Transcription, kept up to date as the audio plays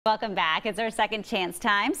Welcome back. It's our second chance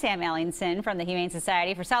time. Sam Ellingson from the Humane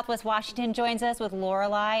Society for Southwest Washington joins us with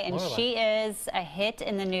Lauralei, and she is a hit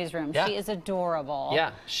in the newsroom. Yeah. She is adorable.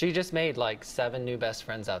 Yeah, she just made like 7 new best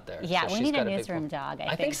friends out there. Yeah, so we need a newsroom dog,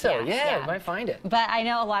 I think so. Yeah, we might find it. But I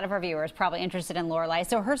know a lot of our viewers are probably interested in Lauralei.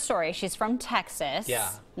 So her story, she's from Texas. Yeah,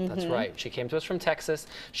 that's right. She came to us from Texas.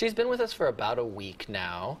 She's been with us for about a week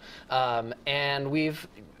now. And we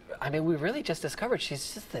really just discovered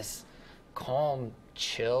she's just this calm,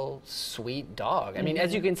 chill, sweet dog. I mean,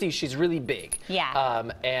 as you can see, she's really big. Yeah.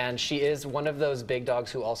 And she is one of those big dogs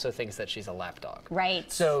who also thinks that she's a lap dog. Right.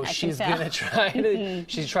 So she's gonna try to,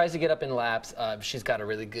 she tries to get up in laps. She's got a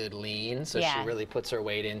really good lean, so she really puts her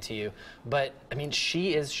weight into you. But I mean,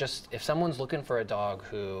 she is just, if someone's looking for a dog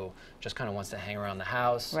who just kind of wants to hang around the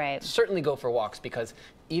house, certainly go for walks, because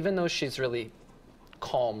even though she's really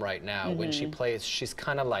calm right now, when she plays, she's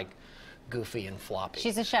kind of like goofy and floppy.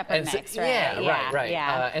 She's a shepherd mix, right? Yeah, right.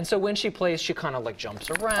 Yeah. And so when she plays, she kind of like jumps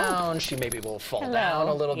around. She maybe will fall down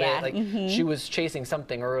a little bit. Like she was chasing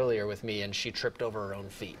something earlier with me, and she tripped over her own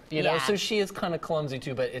feet. You know, so she is kind of clumsy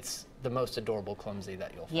too, but it's the most adorable clumsy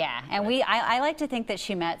that you'll find. Yeah, and I like to think that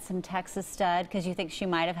she met some Texas stud, because you think she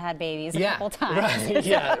might have had babies a couple times. Right.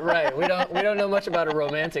 Yeah, right. We don't know much about her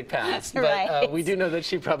romantic past, but we do know that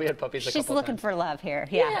she probably had puppies a couple times. She's looking for love here.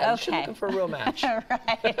 Yeah, okay. She's looking for a real match. All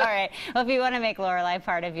right. Well, if you want to make Lauralei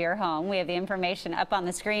part of your home, we have the information up on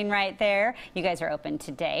the screen right there. You guys are open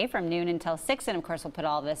today from noon until 6, and of course we'll put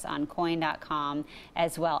all this on coin.com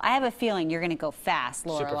as well. I have a feeling you're going to go fast,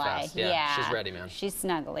 Lauralei. Super fast. Yeah, she's ready, man. She's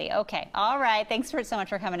snuggly. Okay. All right. Thanks so much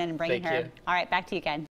for coming in and bringing her. Thank you. All right. Back to you, Ken.